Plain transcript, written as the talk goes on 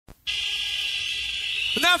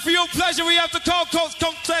Now for your pleasure, we have the Cold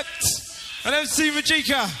Concept and MC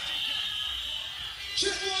Magika.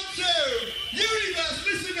 Check 1, 2. Universe,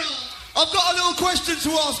 listen up. I've got a little question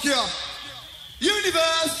to ask you.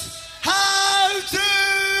 Universe, how do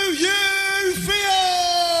you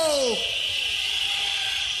feel?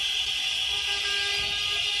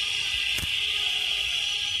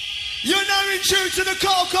 You're now in tune to the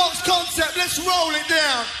Carl Cox concept. Let's roll it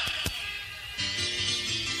down.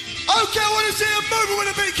 Okay, I want to see a movement when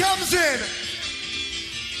the beat comes in.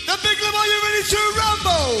 The Big Lim, are you ready to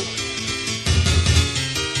rumble?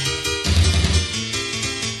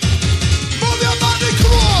 Move your body,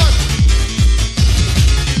 come on.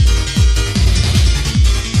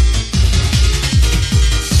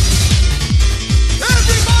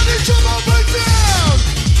 Everybody jump up and down.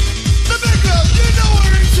 The Big Lim, you know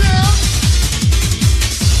we're in town.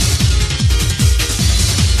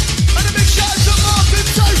 And a big shout out to Mark and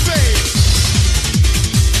Sophie.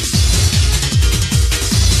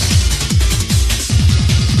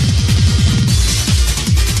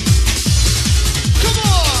 Come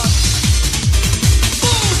on.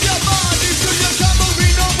 Move your body till you can't move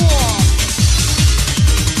it no more.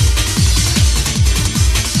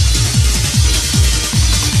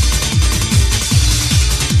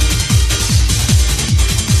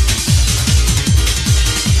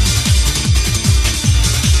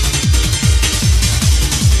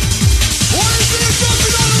 What is this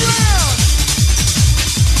jumping all around?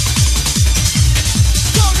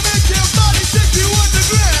 Gonna make your body take you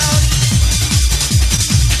underground.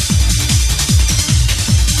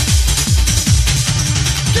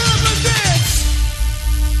 Get up and dance.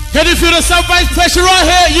 Can you feel the sound bass pressure right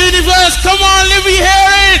here? Universe, come on, let me hear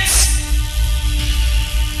it!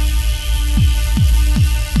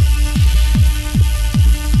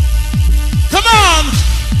 Come on!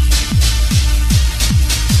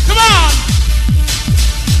 Come on!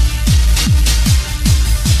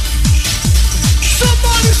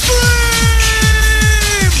 Somebody scream!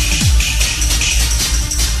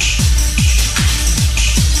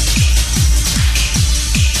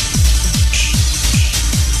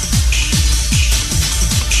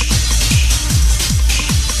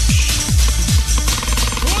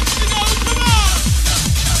 What's the go? Come on!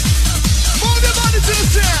 Move your body to the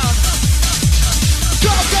sound.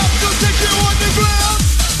 Drop up, don't take you on the ground.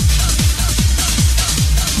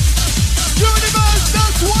 Universe,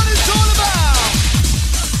 that's what it's all about.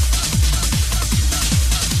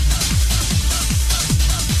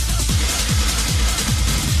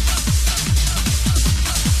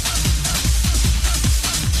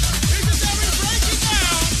 This is how we break it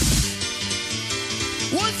down!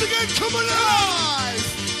 Once again, come alive.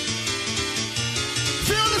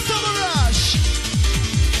 Feel the summer rush.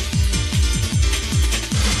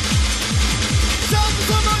 Sound the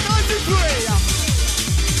summer 93.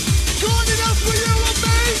 Good enough for you and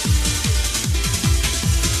me.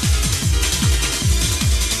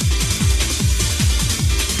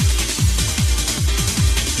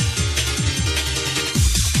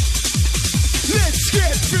 Let's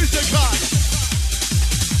get physical.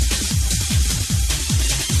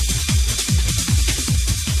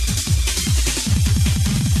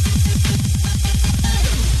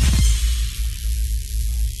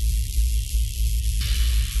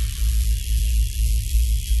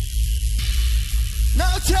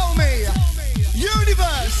 Now tell me,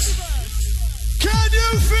 universe, can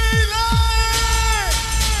you feel it?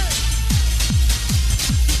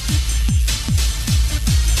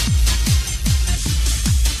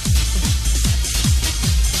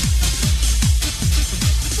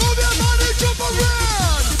 Move your body, jump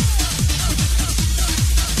around.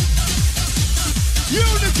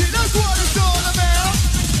 Unity, that's what it's all about.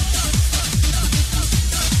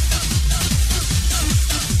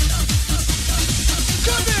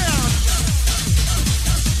 Come down.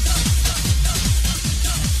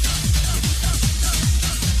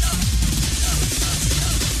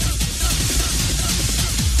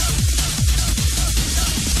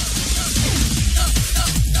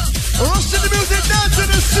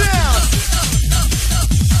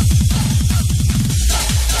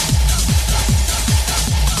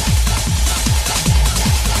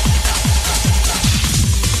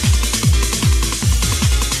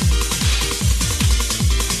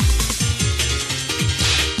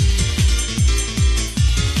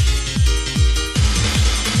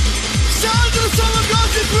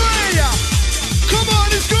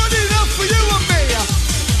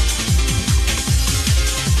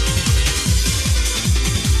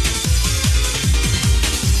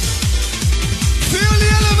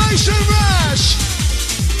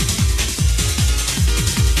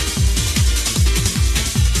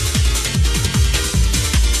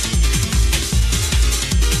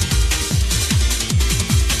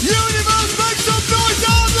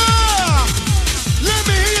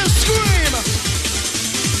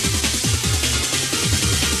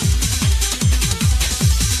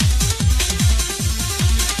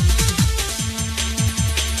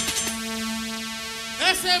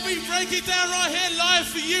 break it down right here live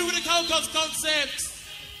for you with the Cocos concept.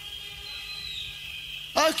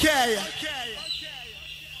 Okay.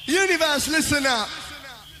 Universe, listen up.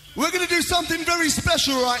 We're going to do something very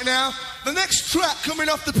special right now. The next track coming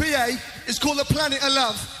off the PA is called The Planet of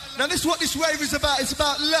Love. Now this is what this rave is about. It's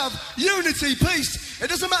about love, unity, peace. It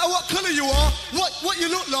doesn't matter what colour you are, what you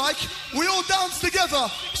look like. We all dance together.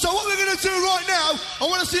 So what we're going to do right now, I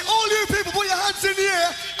want to see all you people put your hands in the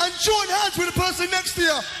air and join hands with the person next to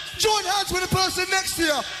you. Join hands with the person next to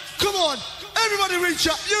you. Come on, everybody reach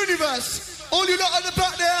up. Universe. All you lot at the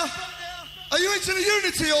back there, are you into the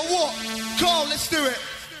unity or what? Carl, let's do it.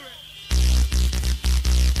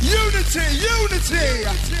 Unity, unity.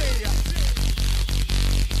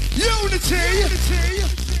 Unity.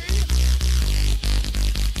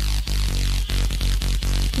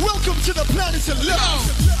 Welcome to the planet of love.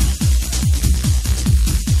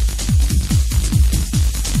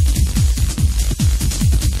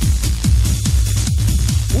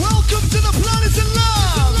 Welcome to the planet of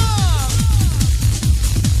love.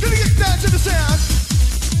 Gonna get down to the sound.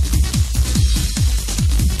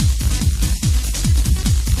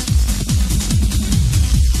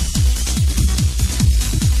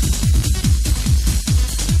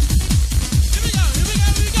 Here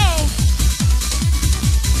we go.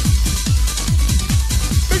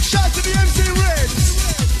 Big shout to the MC Ribbz.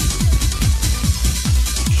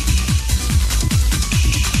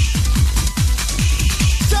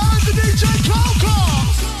 Down to DJ Coco.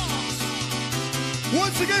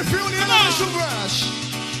 Once again, feel the initial rush.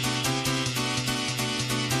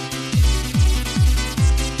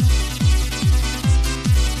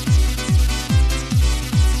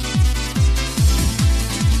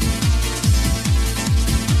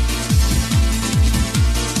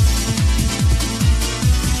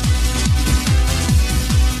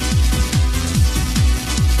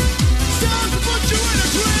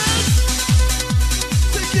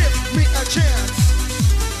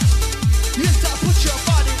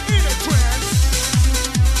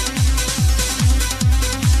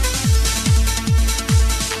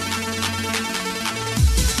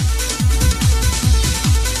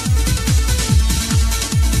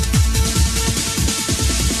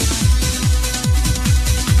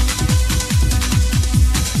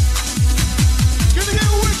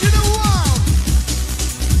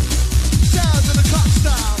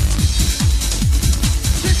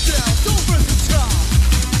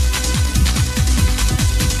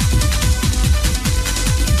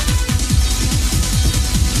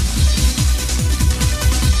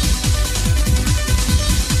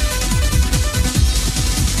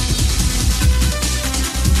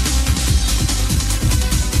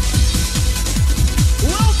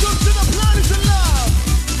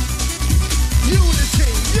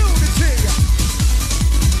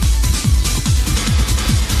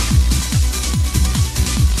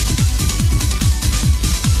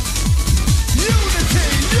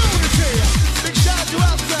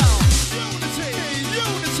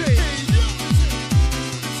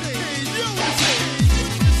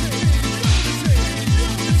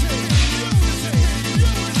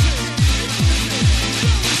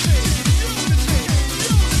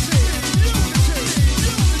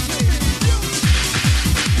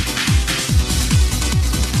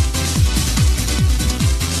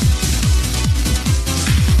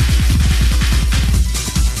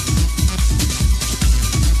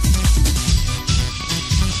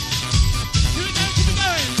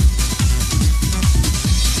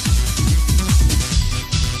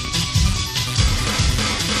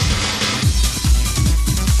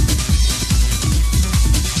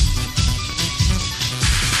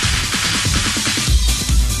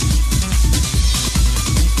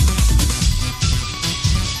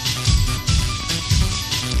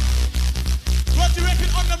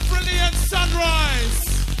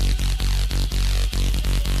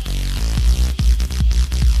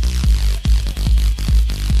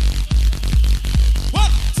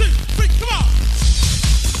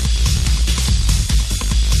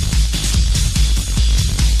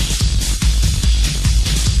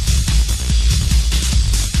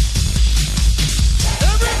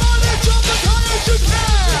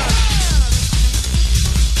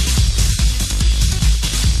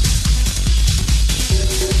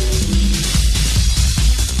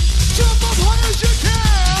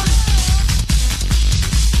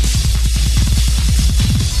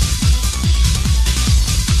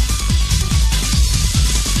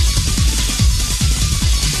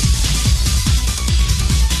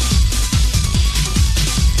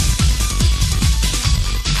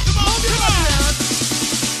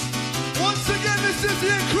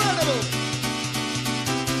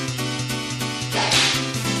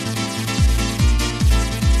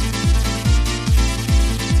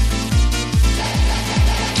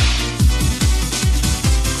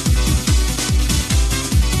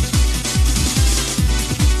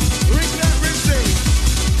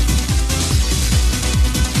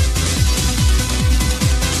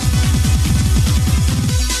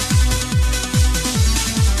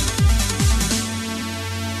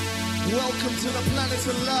 welcome to the planet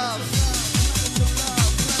of love.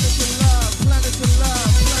 Planet of love, planet of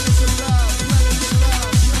love, planet of love, planet of love,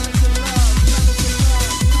 planet of love, planet of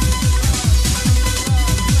love,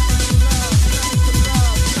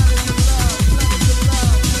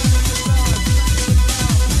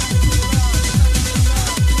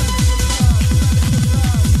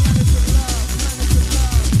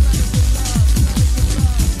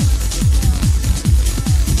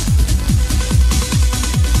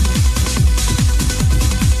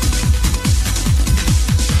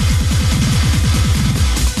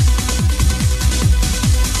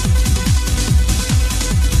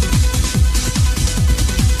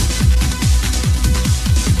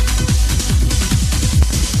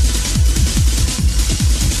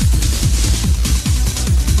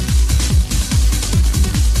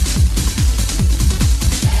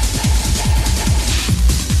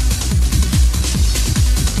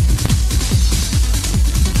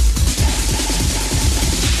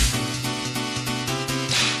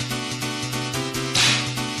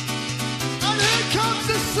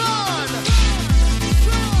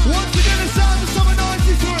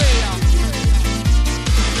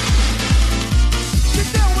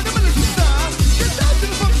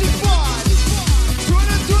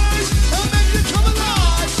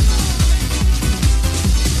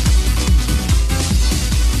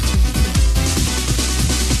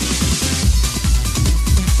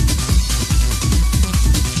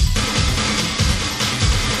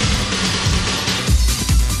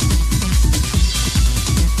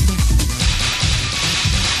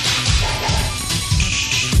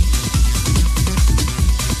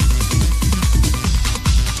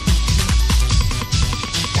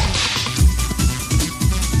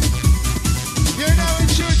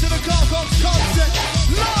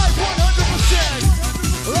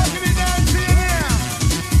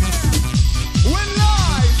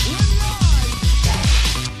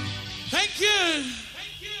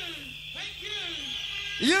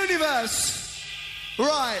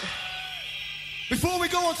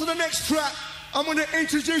 I'm going to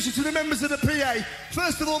introduce you to the members of the PA.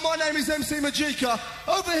 First of all, my name is MC Magika.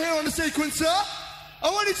 Over here on the sequencer, I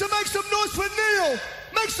want you to make some noise for Neil.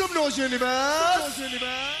 Make some noise, Universe.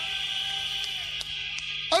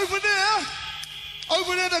 Over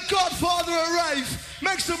there, the godfather of rave.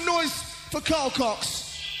 Make some noise for Carl Cox.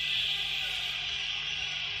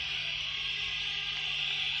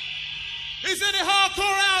 Is any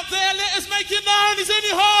hardcore out there? Let us make it known. Is any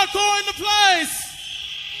hardcore in the place?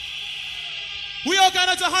 We are going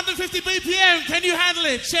up to 150 BPM. Can you handle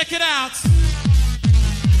it? Check it out.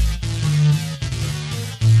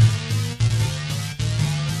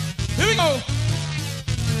 Here we go.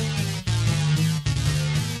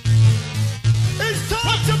 It's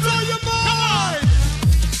time to blow your mind.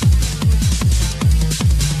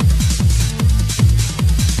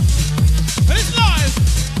 And it's live.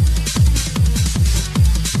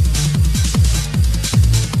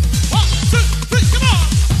 1, 2, 3, come on.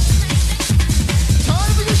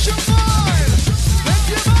 Time to get your mind. Let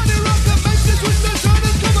your body rock and make the twist and turn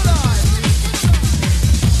and come alive.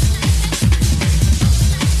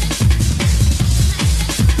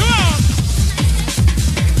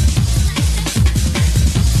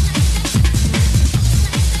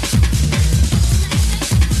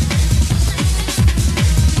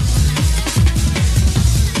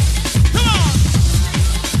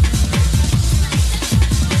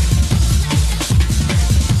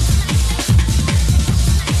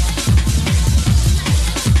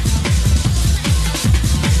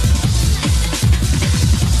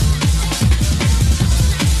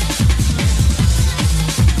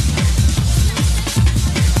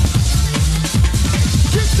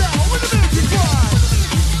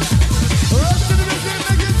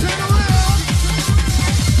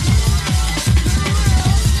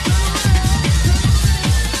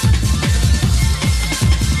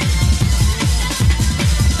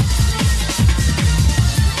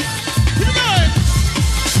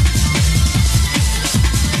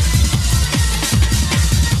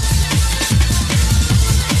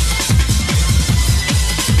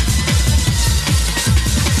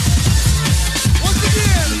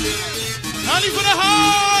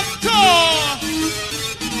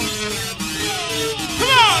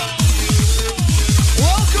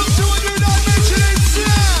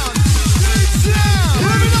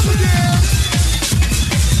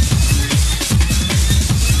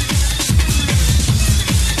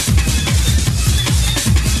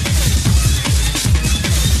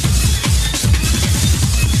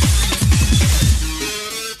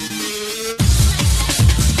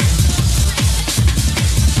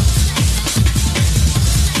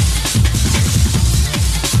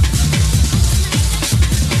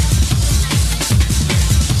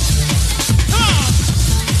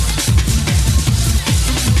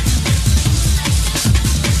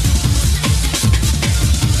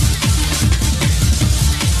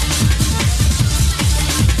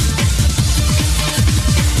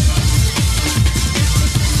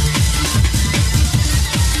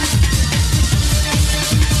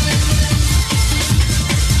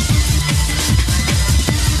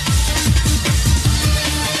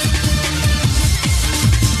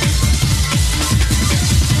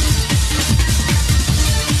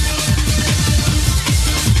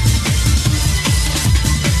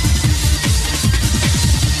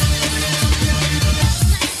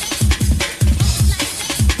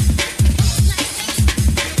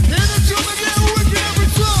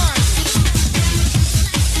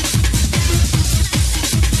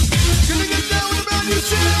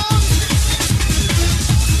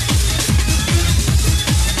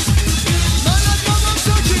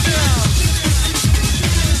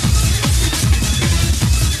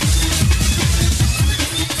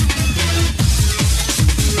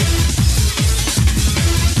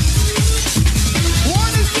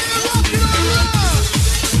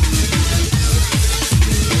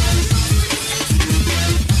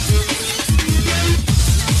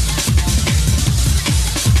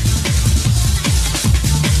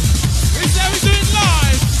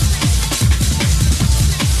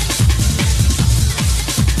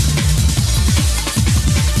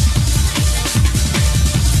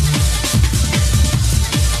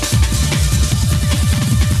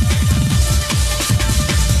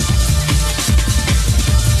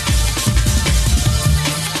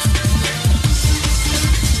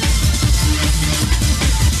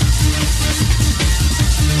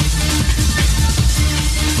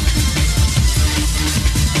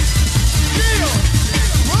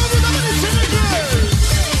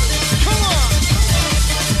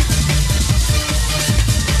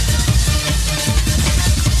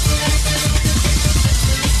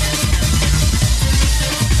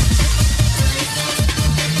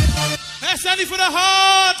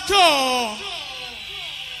 hardcore.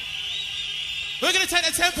 We're going to take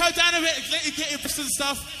the tempo down a bit, let you get your best and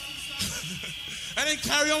stuff. And then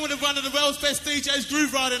carry on with one of the world's best DJs,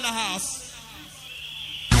 Groove Rider in the house.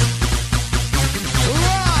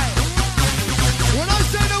 Right. When I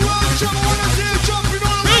say the word jump, I want to see you jumping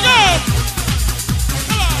all around. Here we go.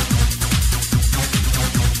 Come on.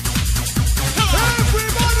 Come on.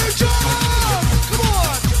 Everybody jump. Come on.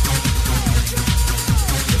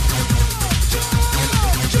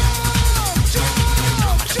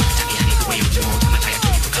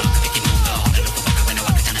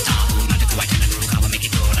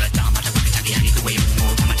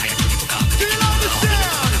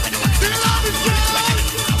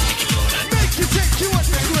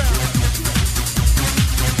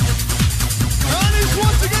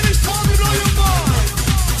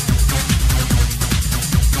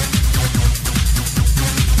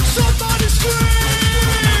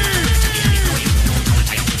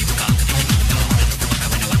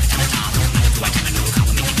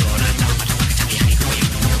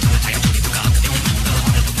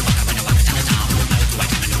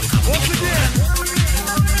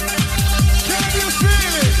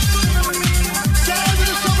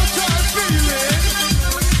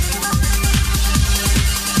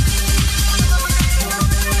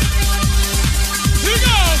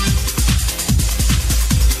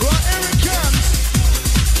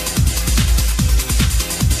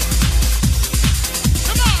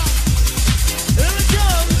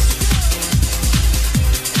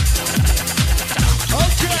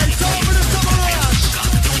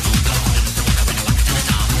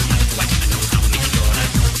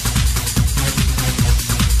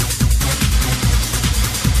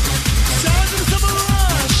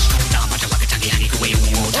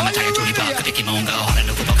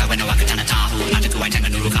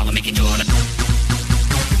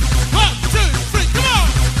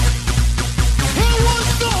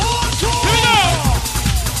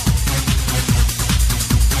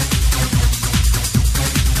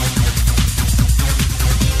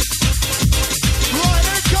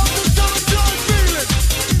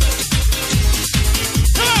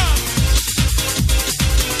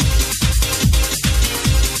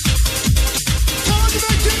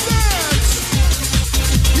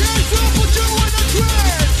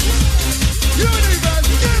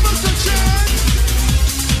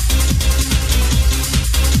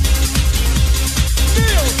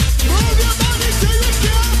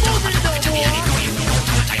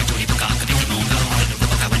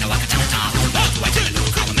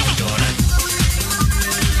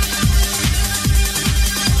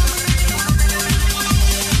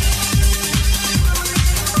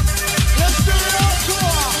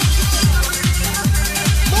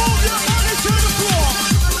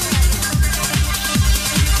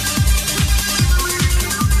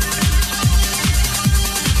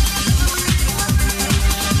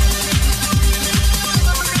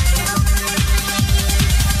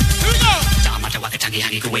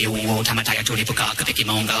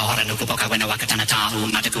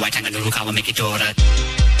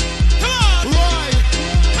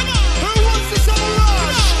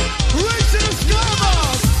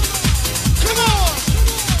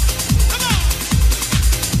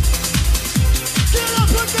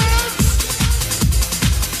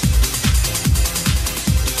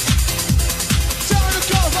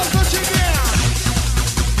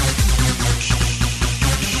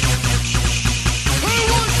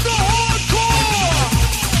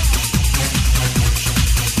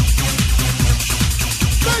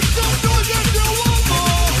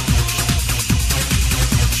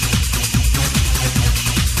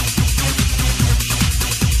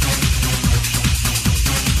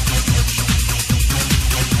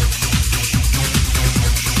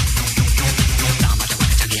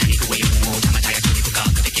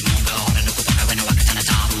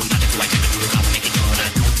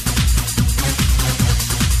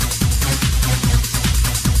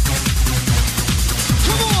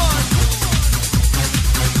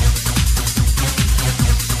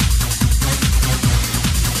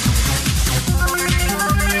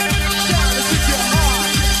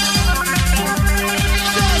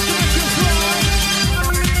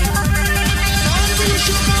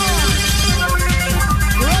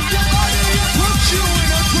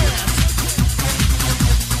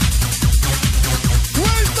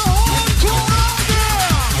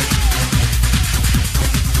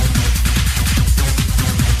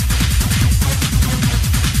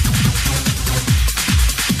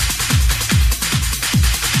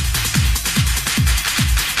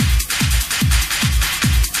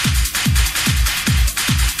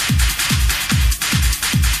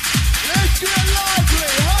 Let's get low.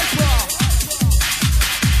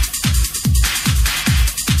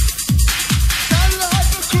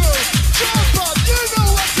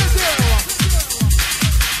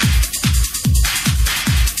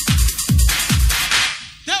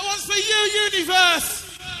 one's for you,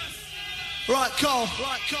 Universe. Right, Carl.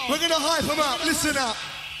 We're going to hype them up. Listen up.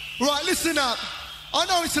 Right, listen up. I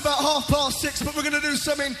know it's about 6:30, but we're going to do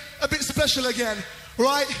something a bit special again.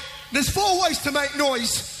 Right? There's 4 ways to make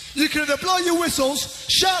noise. You can either blow your whistles,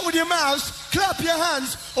 shout with your mouths, clap your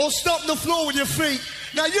hands, or stomp the floor with your feet.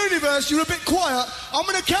 Now, Universe, you're a bit quiet. I'm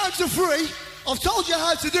going to count to 3. I've told you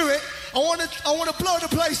how to do it. I want to blow the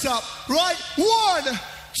place up. Right? 1,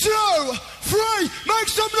 2, 3. Make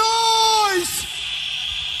some noise!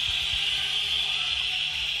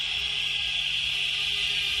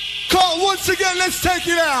 Carl, once again, let's take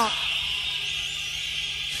it out.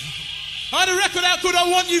 I had a record out called I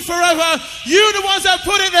Want You Forever. You the ones that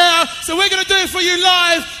put it there, so we're going to do it for you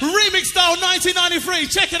live. Remix style 1993.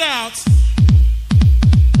 Check it out.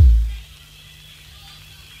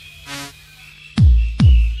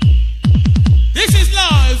 This is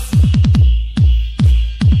live.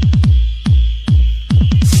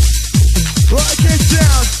 Right, get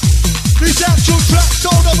down. This actual track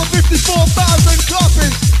sold over 54,000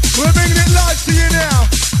 copies. We're bringing it live to you now.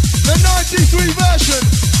 The 93 version.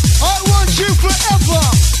 I Want You Forever.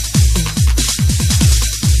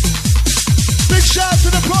 Big shout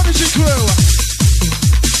to the Prodigy crew.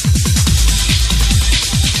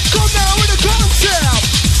 Come now with the concept.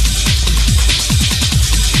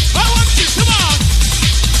 I want you, come on.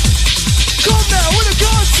 Come now with the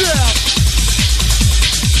concept.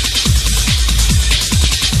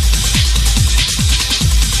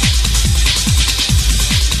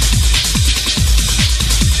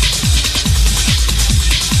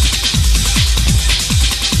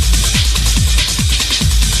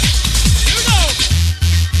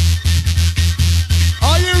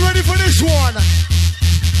 One.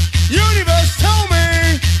 Universe, tell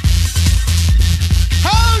me,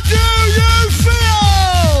 how do you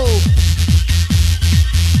feel?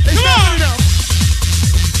 Is that enough?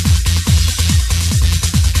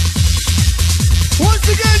 Once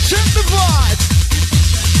again, check the vibe.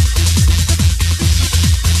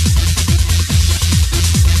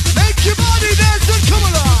 Make your body dance and come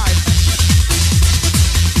alive.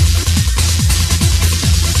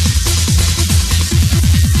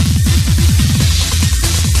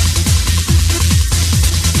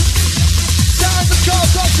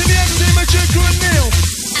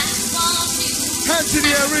 Hands in the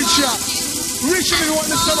air, reach up. Reach up if you want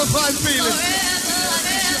the summertime feeling.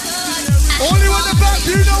 Only on the back,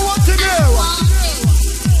 you know what to do.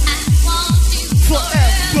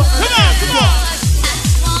 Forever. Come on, come on.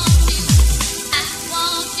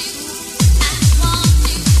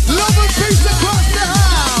 Love and peace across the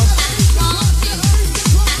house.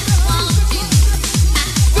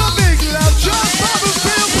 The big love, jump up and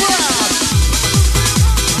feel proud.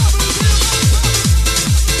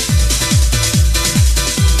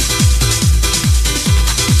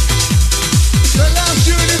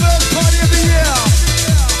 Universe party of the year.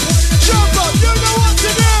 Jump up, you know what to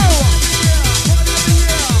do.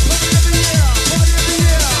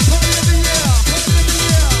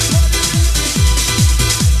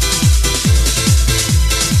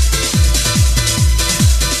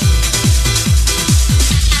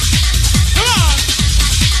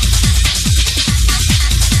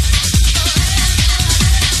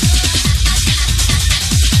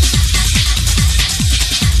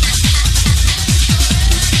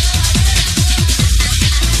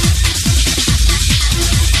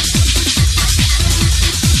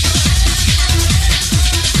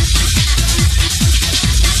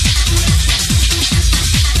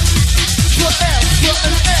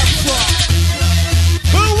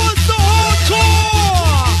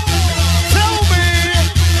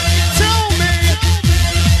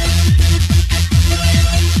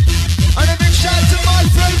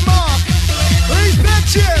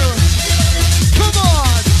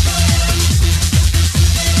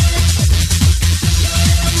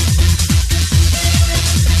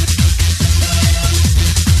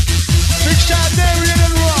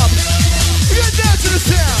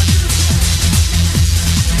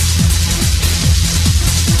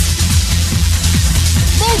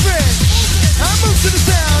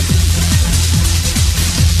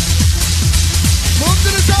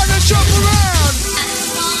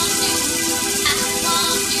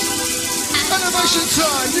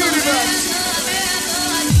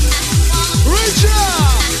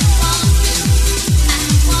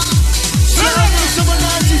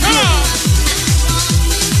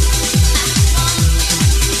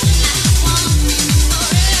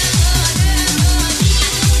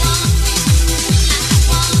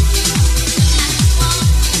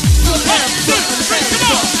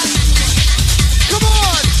 Come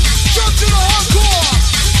on, jump to the hardcore,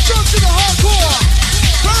 jump to the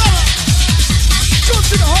hardcore.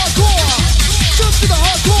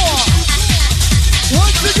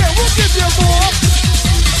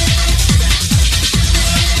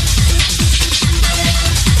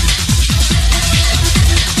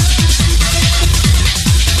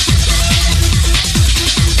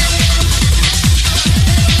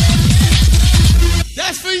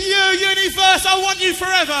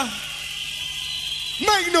 forever.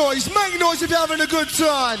 Make noise if you're having a good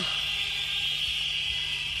time.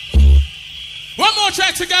 One more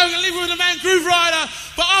track to go, I'm going to leave it with the man Groove Rider.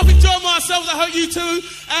 But I've enjoyed myself, I hope you too.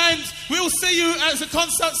 And we'll see you at a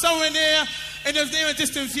concert somewhere near in the near and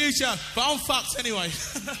distant future. But I'm fucked anyway.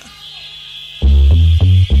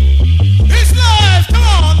 It's live, come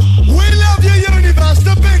on! We love you, universe,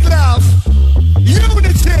 the big love.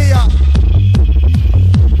 Unity.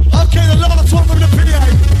 Okay, the last one from the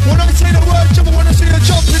PA. When I say the word jump, I want to see you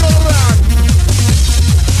jumping all around.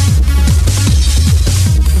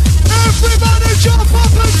 Everybody jump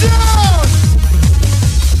up and down!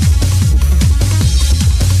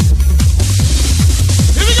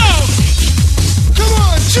 Here we go! Come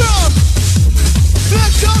on, jump!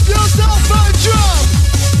 Flex up yourself and jump!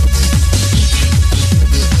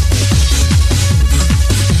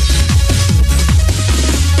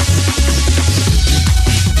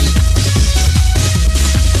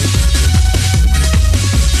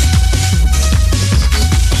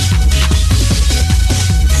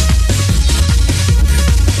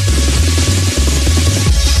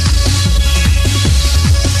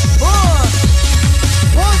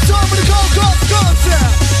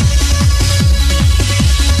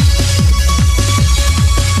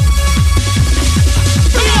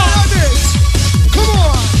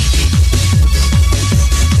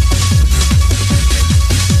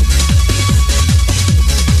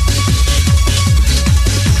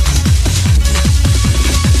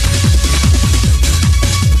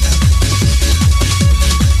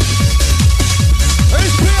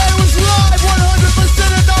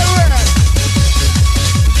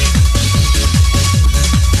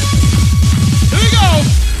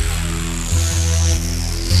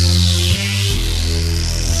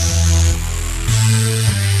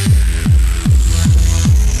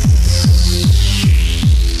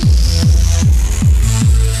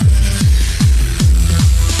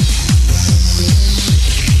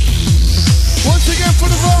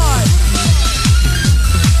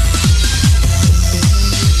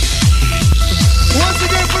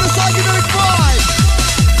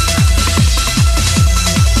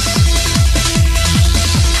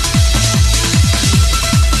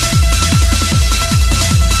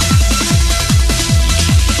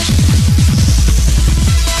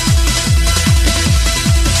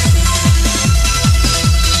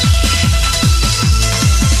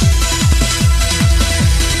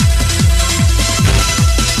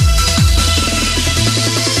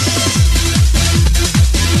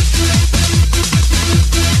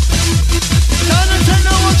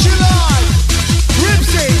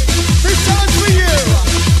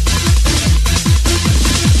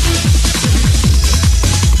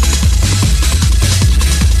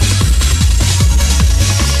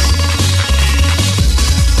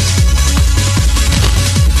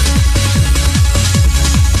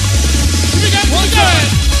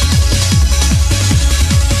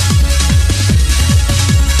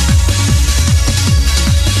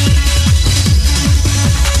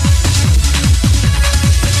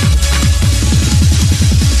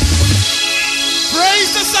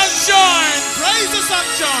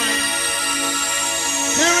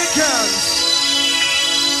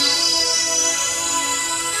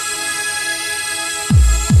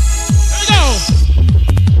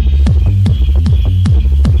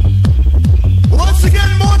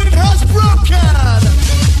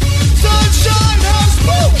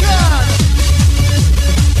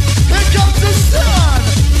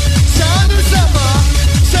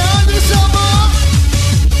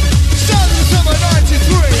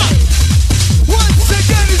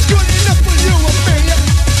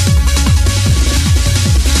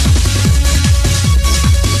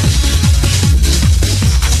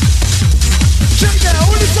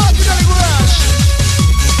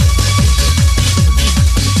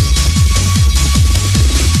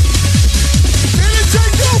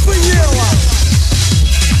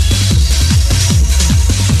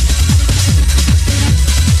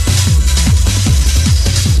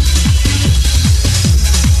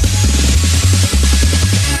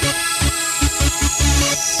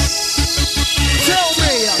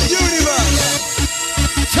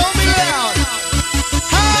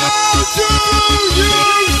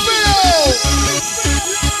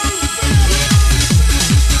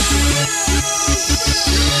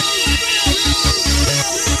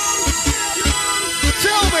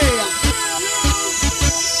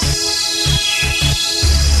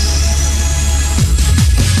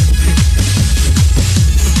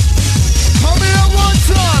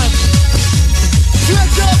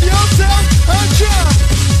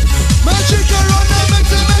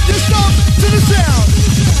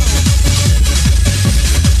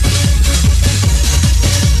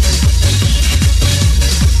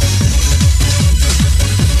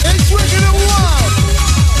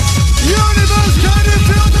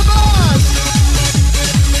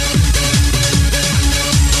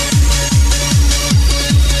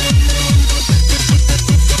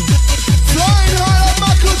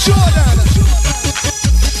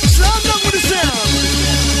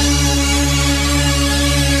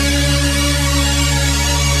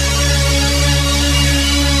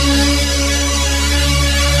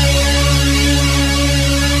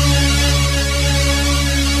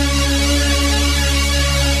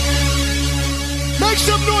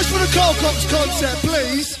 Carl Cox concept,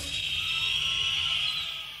 please.